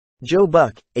Joe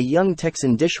Buck, a young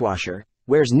Texan dishwasher,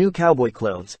 wears new cowboy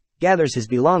clothes, gathers his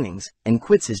belongings, and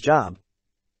quits his job.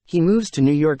 He moves to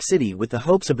New York City with the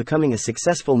hopes of becoming a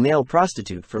successful male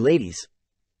prostitute for ladies.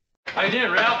 How you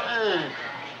doing, Ralph?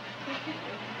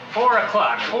 4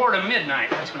 o'clock, 4 to midnight.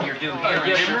 That's when you're due here.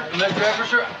 Yes, sir. Mr.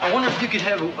 Officer, I wonder if you could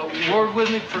have a word with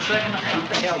me for a second. What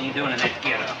the hell are you doing in that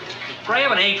get-up?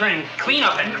 Grab an apron and clean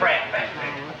up that crap back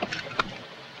there.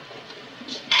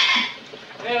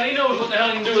 Man, he knows what the hell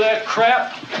he can do with that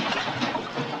crap.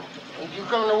 Did you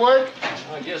come to work?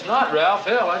 I guess not, Ralph.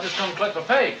 Hell, I just come to collect my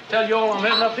pay. Tell you all I'm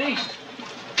heading up east.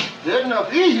 Heading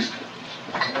up east?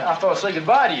 Yeah, I thought I'd say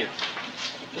goodbye to you.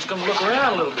 Just come look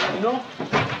around a little bit, you know?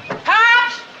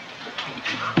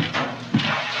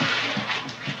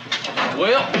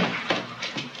 Well,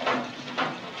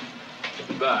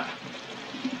 goodbye.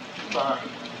 Bye.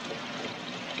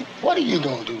 What are you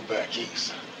gonna do back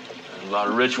east? There's a lot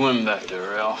of rich women back there,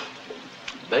 Ralph.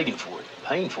 Begging for it,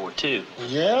 paying for it, too.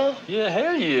 Yeah? Yeah,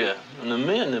 hell yeah. And the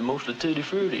men, they're mostly tutti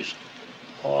fruities.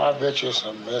 Oh, I bet you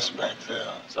some mess back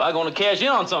there. So I'm gonna cash in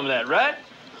on some of that, right?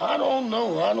 I don't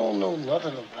know. I don't know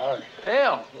nothing about it.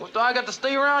 Hell, what do I got to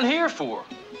stay around here for?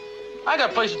 I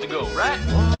got places to go, right?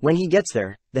 When he gets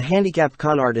there, the handicapped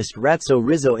con artist Ratso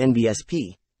Rizzo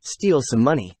NBSP steals some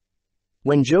money.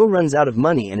 When Joe runs out of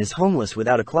money and is homeless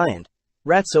without a client,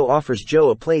 Ratso offers Joe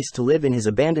a place to live in his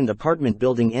abandoned apartment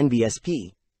building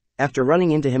NBSP, after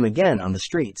running into him again on the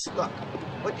streets. Look,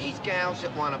 with these gals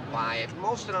that want to buy it,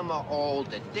 most of them are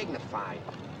old and dignified.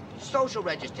 Social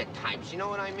register types, you know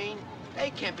what I mean?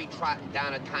 They can't be trotting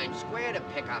down to Times Square to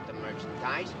pick out the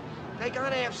merchandise. They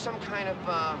gotta have some kind of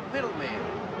middleman.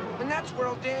 And that's where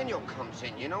old Daniel comes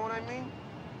in, you know what I mean?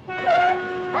 Hey,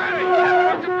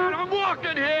 I'm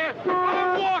walking here!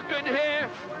 I'm walking here!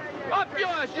 Up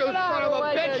yours, you son of a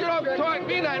bitch! You don't talk to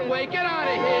me that way! Get out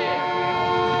of here!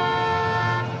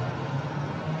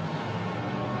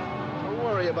 Don't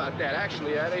worry about that.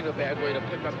 Actually, that ain't a bad way to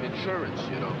pick up insurance,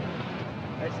 you know.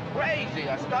 It's crazy,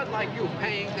 a stud like you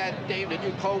paying that dame that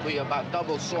you told me about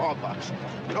double sawbucks.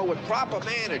 You know, with proper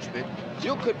management,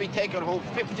 you could be taking home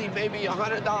 $50, maybe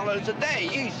 $100 a day,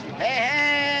 easy.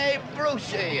 Hey,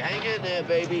 Brucey, hang in there,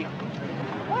 baby.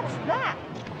 What's that?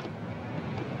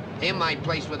 In my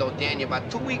place with O'Daniel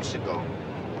about 2 weeks ago.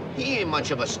 He ain't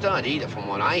much of a stud either, from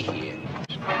what I hear.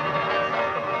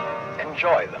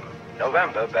 Enjoy them.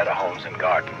 November, Better Homes and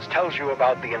Gardens tells you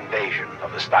about the invasion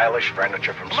of the stylish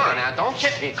furniture from Come on now, don't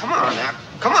hit me. Come on now.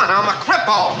 Come on, I'm a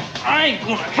cripple. I ain't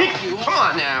gonna hit you. Come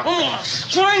on now. I'm gonna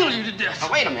strangle you to death. Now,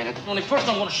 wait a minute. Only first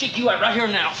I'm gonna shake you out right here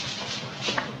now.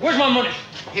 Where's my money?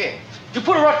 Here. You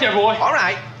put it right there, boy. All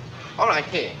right. All right,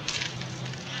 here.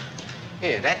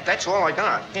 Here, that's all I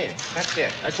got. Here, that's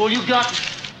it. That's all you got?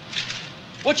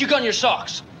 What you got in your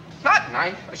socks? Nothing.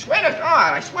 I swear to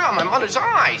God. I swear on my mother's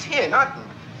eyes. Here, nothing.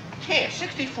 Here,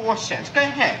 64 cents. Go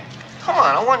ahead. Come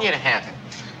on, I want you to have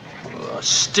it.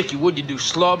 Sticky, what'd you do,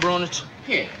 slobber on it?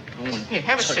 Here,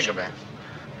 have a cigarette.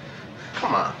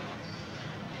 Come on.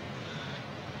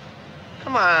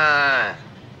 Come on.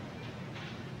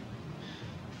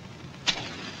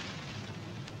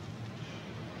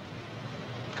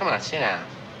 Come on, sit down.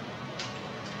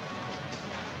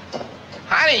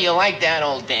 How do you like that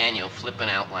old Daniel flipping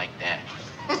out like that?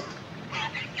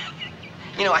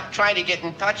 You know, I tried to get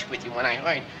in touch with you when I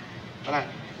heard, but I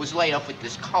was laid up with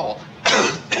this cold.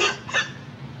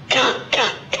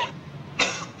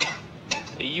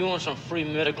 Hey, you want some free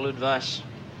medical advice?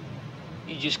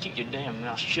 You just keep your damn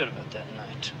mouth shut about that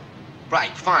night.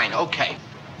 Right, fine, okay.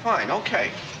 Fine, okay.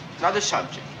 Another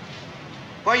subject.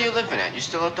 Where are you living at? You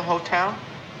still at the hotel?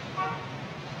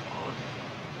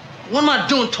 What am I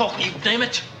doing talking to you, damn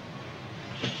it?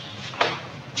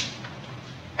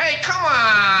 Hey, come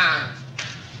on!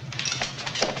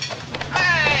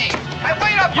 Hey! Hey,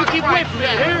 wait up! You keep away from me,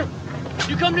 here?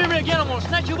 You come near me again, I'm gonna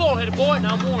snatch you bald-headed, boy, and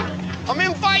I'm warning you. I'm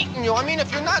inviting you. I mean,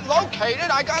 if you're not located,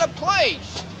 I got a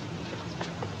place.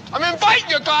 I'm inviting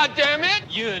you, goddammit!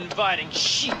 You're inviting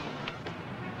shit.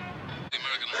 The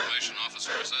American Information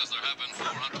Officer says there have been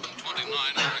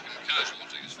 429 American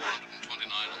casualties,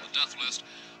 429 on the death list.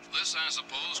 This as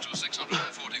opposed to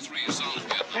 643 South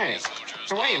Vietnamese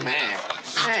soldiers. Wait a minute.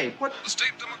 Hey, what? The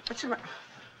state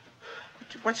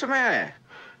What's the matter?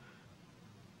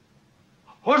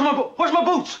 Where's my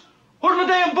boots? Where's my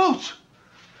damn boots?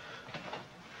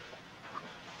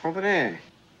 Over there.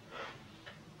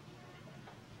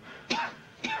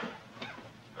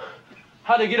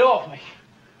 How'd they get off me?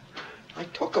 I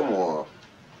took them off.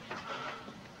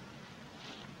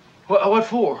 What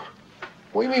for?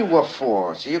 What do you mean, what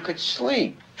for? So you could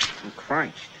sleep. Oh,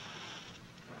 Christ.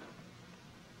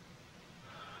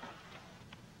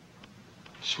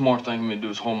 Smart thing for me to do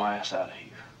is haul my ass out of here.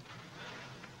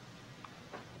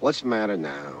 What's the matter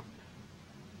now?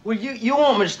 Well, you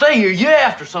want me to stay here? You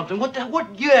after something?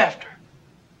 What you after?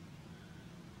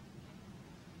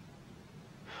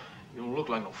 You don't look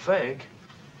like no fag.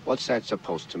 What's that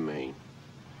supposed to mean?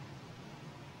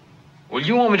 Well,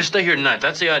 you want me to stay here tonight.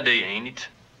 That's the idea, ain't it?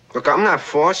 Look, I'm not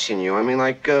forcing you. I mean,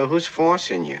 like, who's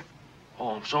forcing you? Oh,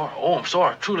 I'm sorry. Oh, I'm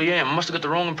sorry. I truly am. I must have got the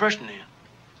wrong impression then.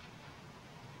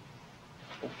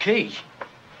 Okay.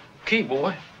 Okay,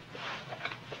 boy.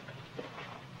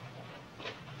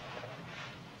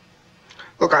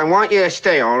 Look, I want you to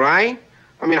stay, all right?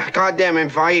 I mean, I goddamn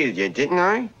invited you, didn't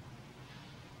I?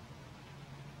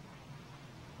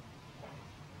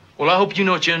 Well, I hope you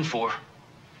know what you're in for.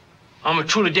 I'm a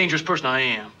truly dangerous person, I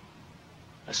am.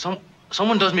 If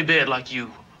someone does me bad like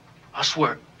you, I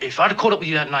swear, if I'd have caught up with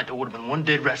you that night, there would have been one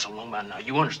dead Ratso along by now.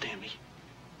 You understand me?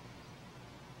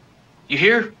 You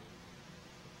hear?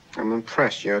 I'm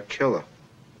impressed. You're a killer.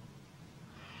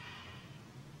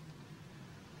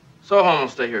 So I'm gonna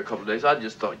stay here a couple of days. I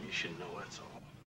just thought you should know